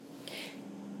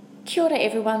Kia ora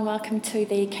everyone, welcome to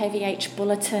the KVH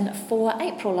Bulletin for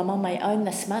April. I'm on my own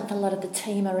this month. A lot of the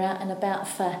team are out and about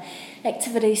for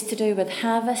activities to do with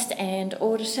harvest and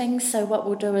auditing. So what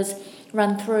we'll do is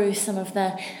run through some of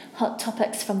the hot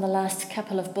topics from the last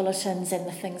couple of bulletins and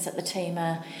the things that the team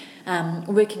are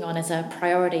working on as a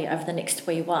priority over the next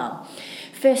wee while.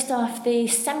 First off, the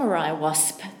samurai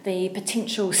wasp, the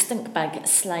potential stink bug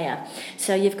slayer.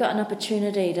 So you've got an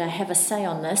opportunity to have a say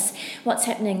on this. What's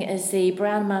happening is the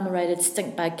Brown Marmorated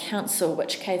Stink Bug Council,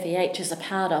 which KVH is a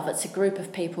part of, it's a group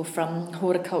of people from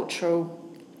horticultural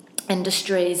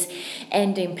industries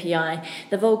and MPI.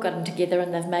 They've all gotten together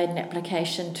and they've made an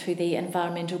application to the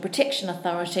Environmental Protection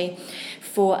Authority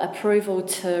for approval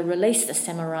to release the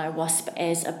samurai wasp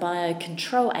as a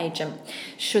biocontrol agent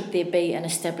should there be an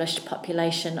established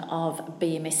population of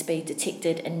BMSB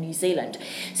detected in New Zealand.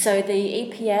 So the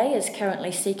EPA is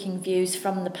currently seeking views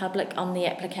from the public on the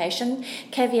application.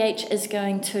 KVH is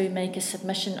going to make a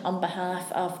submission on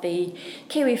behalf of the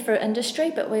kiwi fruit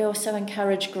industry, but we also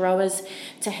encourage growers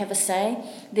to have a say.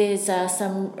 There's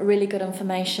some really good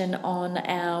information on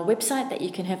our website that you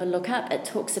can have a look up. It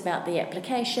talks about the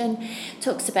application,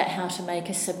 talks about how to make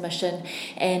a submission,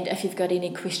 and if you've got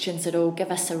any questions at all,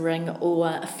 give us a ring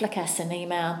or flick us an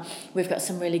email. We've got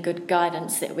some really good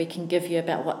guidance that we can give you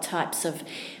about what types of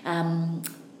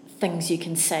things you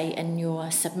can say in your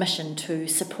submission to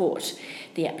support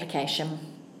the application.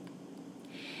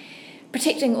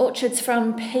 Protecting orchards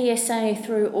from PSA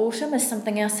through autumn is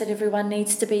something else that everyone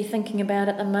needs to be thinking about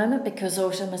at the moment, because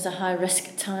autumn is a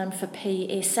high-risk time for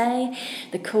PSA.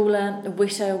 The cooler,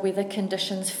 wetter weather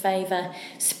conditions favour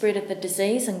spread of the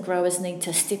disease, and growers need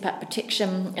to step up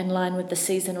protection in line with the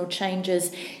seasonal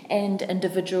changes and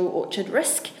individual orchard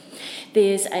risk.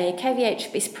 There's a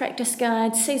KVH best practice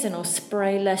guide, seasonal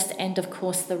spray list, and of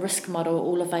course the risk model,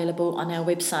 all available on our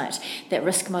website. That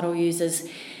risk model uses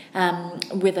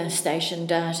weather station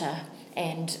data,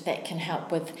 and that can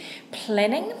help with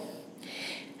planning.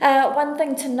 One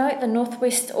thing to note, the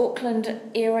northwest Auckland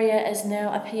area is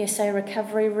now a PSA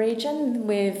recovery region.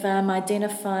 We've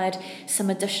identified some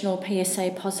additional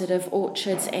PSA positive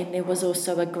orchards, and there was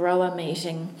also a grower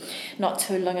meeting not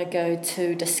too long ago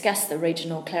to discuss the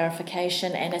regional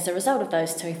clarification, and as a result of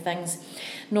those two things,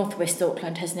 northwest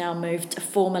Auckland has now moved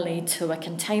formally to a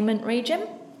containment region.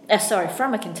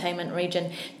 From a containment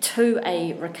region to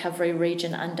a recovery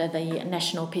region under the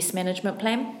National Pest Management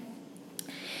Plan.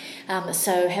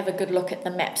 So have a good look at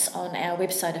the maps on our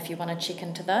website if you want to check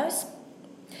into those.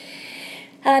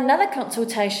 Another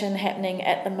consultation happening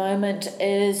at the moment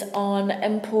is on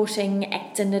importing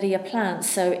Actinidia plants.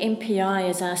 So MPI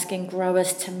is asking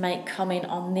growers to make comment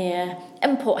on their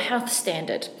import health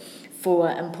standard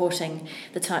for importing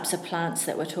the types of plants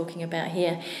that we're talking about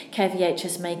here. KVH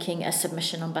is making a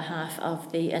submission on behalf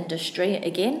of the industry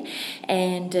again,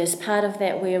 and as part of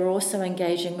that we're also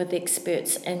engaging with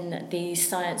experts in the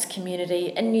science community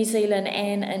in New Zealand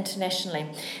and internationally.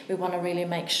 We want to really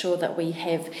make sure that we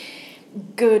have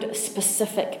good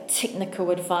specific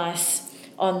technical advice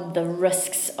on the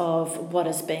risks of what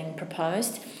is being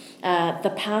proposed.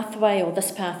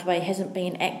 This pathway hasn't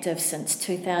been active since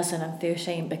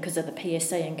 2013 because of the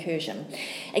PSA incursion.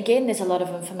 Again, there's a lot of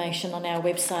information on our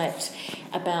website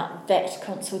about that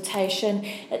consultation.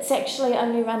 It's actually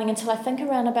only running until I think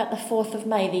around about the 4th of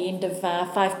May, the end of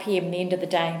 5 p.m, the end of the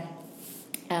day.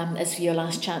 Is your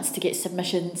last chance to get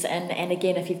submissions and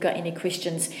again, if you've got any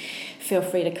questions, feel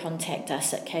free to contact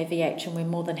us at KVH, and we're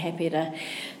more than happy to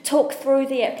talk through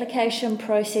the application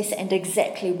process and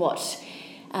exactly what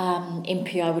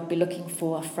MPI would be looking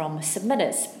for from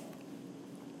submitters.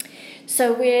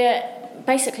 So we're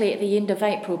basically at the end of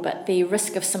April, but the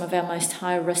risk of some of our most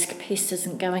high-risk pests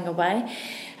isn't going away.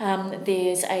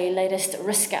 There's a latest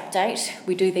risk update.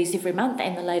 We do these every month,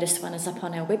 and the latest one is up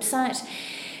on our website.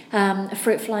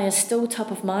 Fruit fly is still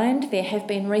top of mind. There have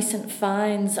been recent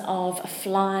finds of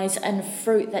flies in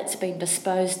fruit that's been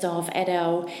disposed of at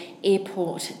our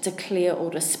airport declare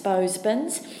or dispose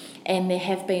bins, and there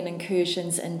have been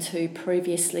incursions into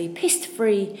previously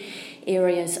pest-free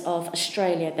areas of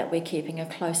Australia that we're keeping a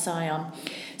close eye on.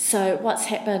 So what's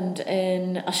happened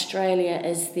in Australia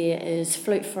is there is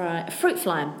fruit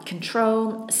fly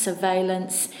control,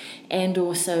 surveillance, and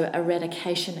also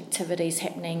eradication activities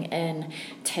happening in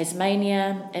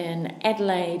Tasmania, in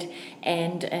Adelaide,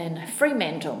 and in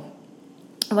Fremantle.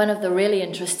 One of the really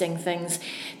interesting things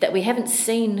that we haven't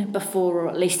seen before, or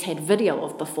at least had video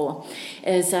of before,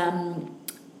 is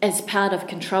as part of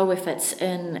control efforts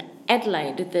in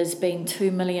Adelaide, there's been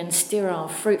 2 million sterile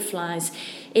fruit flies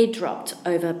airdropped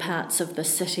over parts of the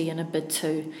city in a bid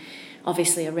to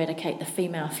obviously eradicate the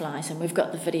female flies, and we've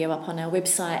got the video up on our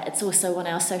website. It's also on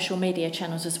our social media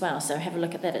channels as well, so have a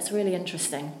look at that. It's really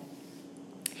interesting.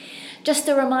 Just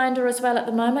a reminder as well at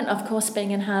the moment, of course,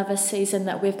 being in harvest season,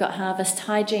 that we've got harvest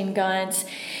hygiene guides.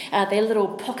 They're little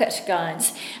pocket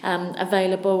guides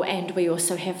available, and we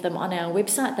also have them on our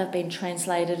website. They've been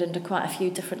translated into quite a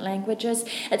few different languages.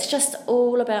 It's just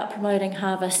all about promoting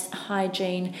harvest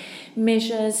hygiene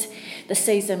measures. The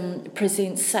season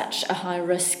presents such a high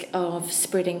risk of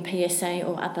spreading PSA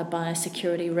or other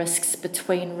biosecurity risks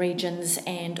between regions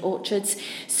and orchards,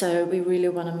 so we really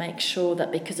want to make sure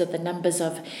that, because of the numbers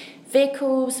of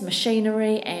vehicles,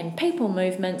 machinery and people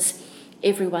movements,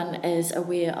 everyone is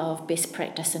aware of best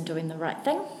practice and doing the right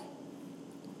thing.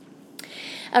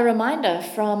 A reminder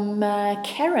from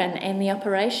Karen and the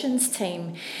operations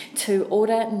team to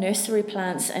order nursery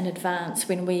plants in advance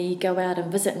when we go out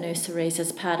and visit nurseries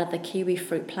as part of the Kiwi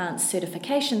Fruit Plants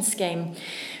Certification Scheme.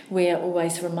 We're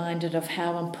always reminded of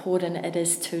how important it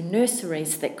is to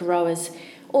nurseries that growers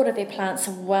order their plants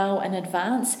well in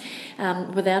advance.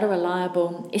 Without a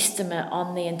reliable estimate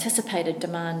on the anticipated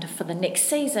demand for the next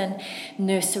season,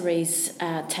 nurseries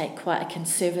take quite a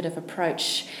conservative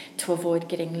approach to avoid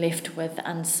getting left with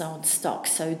unsold stock.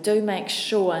 So do make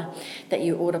sure that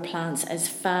you order plants as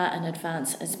far in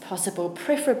advance as possible,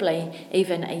 preferably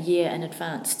even a year in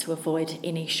advance, to avoid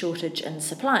any shortage in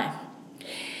supply.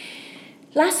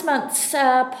 Last month's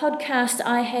podcast,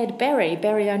 I had Barry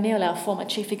O'Neill, our former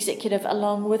chief executive,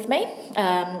 along with me,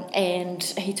 and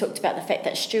he talked about the fact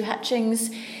that Stu Hutchings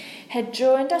had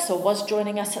joined us, or was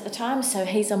joining us at the time, so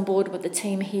he's on board with the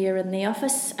team here in the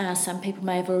office. Some people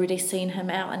may have already seen him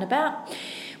out and about.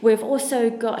 We've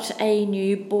also got a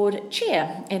new board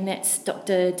chair, and that's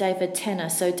Dr. David Tanner.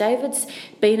 So David's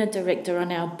been a director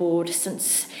on our board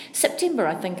since September,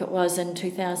 I think it was, in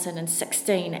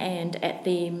 2016, and at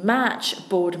the March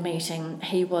board meeting,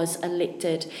 he was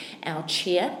elected our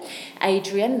chair.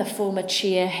 Adrian, the former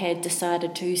chair, had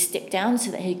decided to step down so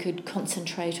that he could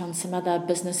concentrate on some other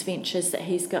business ventures that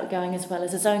he's got going, as well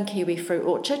as his own kiwi fruit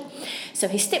orchard. So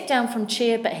he stepped down from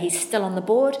chair, but he's still on the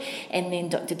board, and then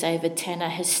Dr. David Tanner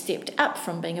has stepped up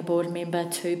from being a board member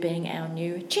to being our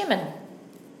new chairman.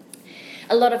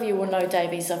 A lot of you will know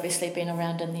Davey's obviously been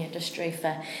around in the industry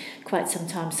for quite some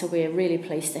time, so we're really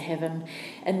pleased to have him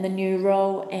in the new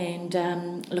role, and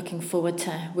looking forward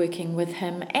to working with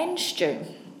him and Stu.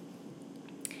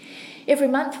 Every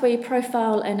month we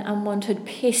profile an unwanted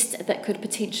pest that could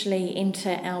potentially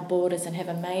enter our borders and have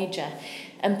a major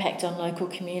impact on local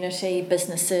community,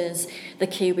 businesses, the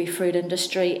kiwi fruit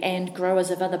industry and growers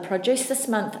of other produce. This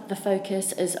month the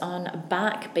focus is on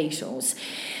bark beetles.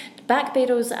 Bark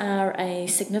beetles are a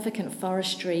significant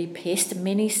forestry pest.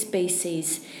 Many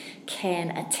species can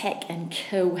attack and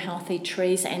kill healthy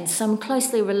trees, and some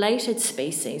closely related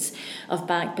species of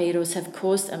bark beetles have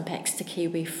caused impacts to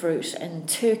kiwi fruit in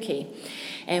Turkey.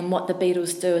 And what the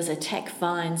beetles do is attack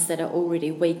vines that are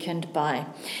already weakened by,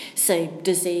 say,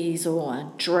 disease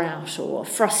or drought or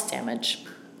frost damage.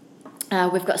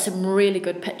 We've got some really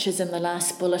good pictures in the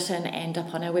last bulletin and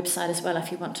up on our website as well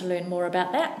if you want to learn more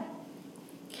about that.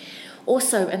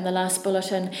 Also in the last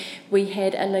bulletin, we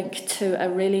had a link to a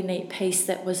really neat piece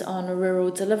that was on rural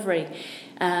delivery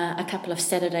a couple of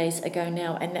Saturdays ago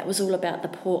now, and that was all about the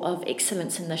Port of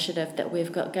Excellence initiative that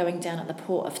we've got going down at the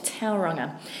Port of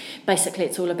Tauranga. Basically,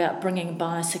 it's all about bringing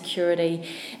biosecurity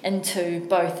into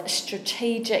both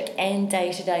strategic and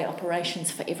day-to-day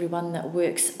operations for everyone that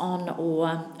works on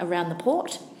or around the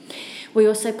port. We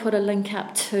also put a link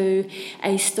up to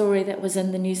a story that was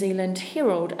in the New Zealand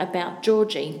Herald about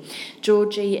Georgie.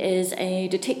 Georgie is a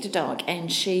detector dog, and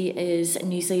she is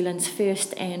New Zealand's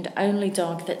first and only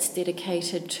dog that's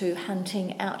dedicated to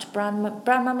hunting out brown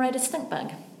mum-rated stink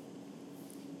bug.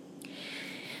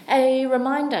 A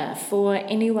reminder for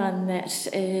anyone that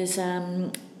is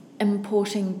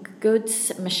importing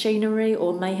goods, machinery,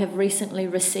 or may have recently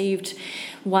received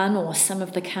one or some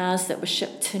of the cars that were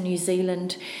shipped to New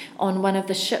Zealand on one of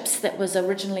the ships that was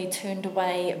originally turned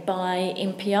away by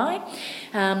MPI.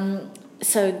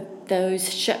 So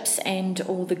those ships and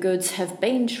all the goods have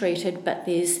been treated, but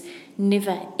there's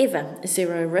never ever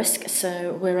zero risk,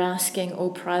 so we're asking all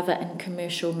private and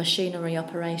commercial machinery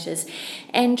operators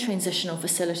and transitional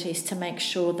facilities to make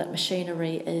sure that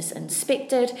machinery is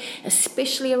inspected,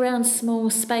 especially around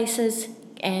small spaces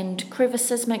and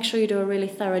crevices. Make sure you do a really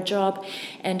thorough job,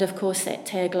 and of course that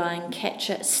tagline, catch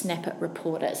it, snap it,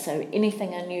 report it. So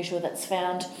anything unusual that's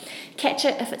found, catch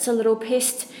it. If it's a little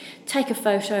pest, take a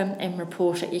photo and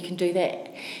report it. You can do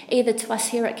that either to us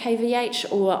here at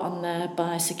KVH or on the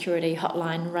biosecurity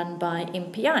hotline run by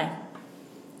MPI.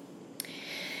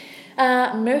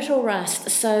 Myrtle rust.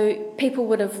 So people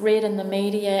would have read in the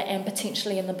media and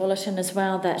potentially in the bulletin as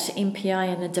well that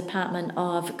MPI and the Department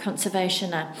of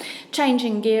Conservation are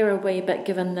changing gear a wee bit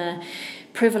given the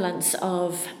prevalence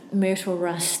of myrtle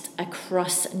rust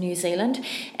across New Zealand,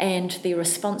 and the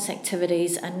response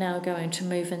activities are now going to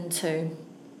move into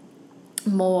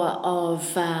more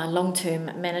of long-term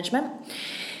management.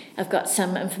 I've got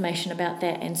some information about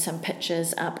that and some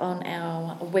pictures up on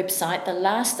our website. The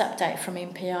last update from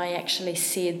MPI actually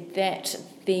said that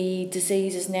the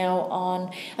disease is now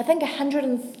on, I think,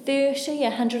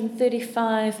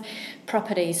 135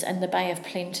 properties in the Bay of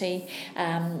Plenty,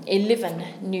 11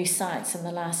 new sites in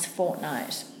the last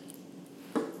fortnight.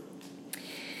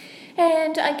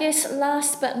 And I guess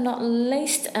last but not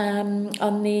least,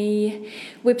 on the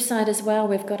website as well,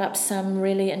 we've got up some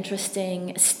really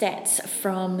interesting stats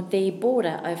from the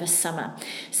border over summer.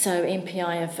 So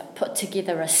MPI have put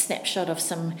together a snapshot of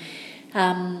some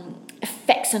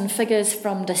facts and figures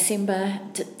from December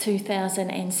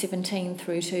 2017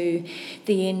 through to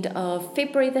the end of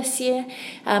February this year.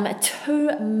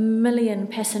 2 million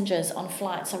passengers on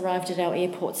flights arrived at our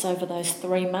airports over those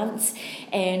 3 months,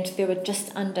 and there were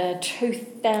just under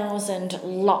 2,000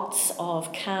 lots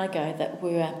of cargo that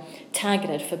were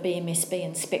targeted for BMSB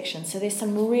inspection. So there's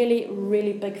some really,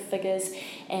 really big figures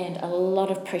and a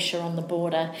lot of pressure on the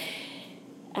border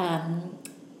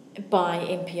by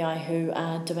MPI, who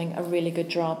are doing a really good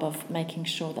job of making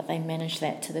sure that they manage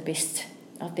that to the best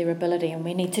of their ability, and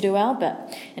we need to do our bit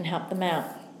and help them out.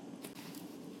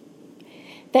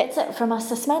 That's it from us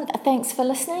this month. Thanks for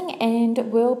listening,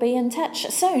 and we'll be in touch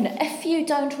soon. If you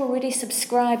don't already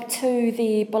subscribe to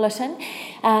the bulletin,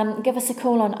 give us a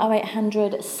call on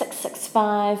 0800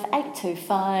 665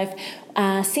 825.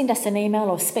 Send us an email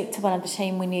or speak to one of the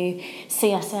team when you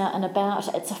see us out and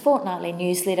about. It's a fortnightly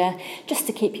newsletter just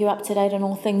to keep you up to date on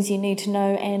all things you need to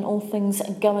know and all things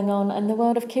going on in the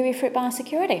world of kiwifruit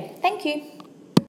biosecurity. Thank you.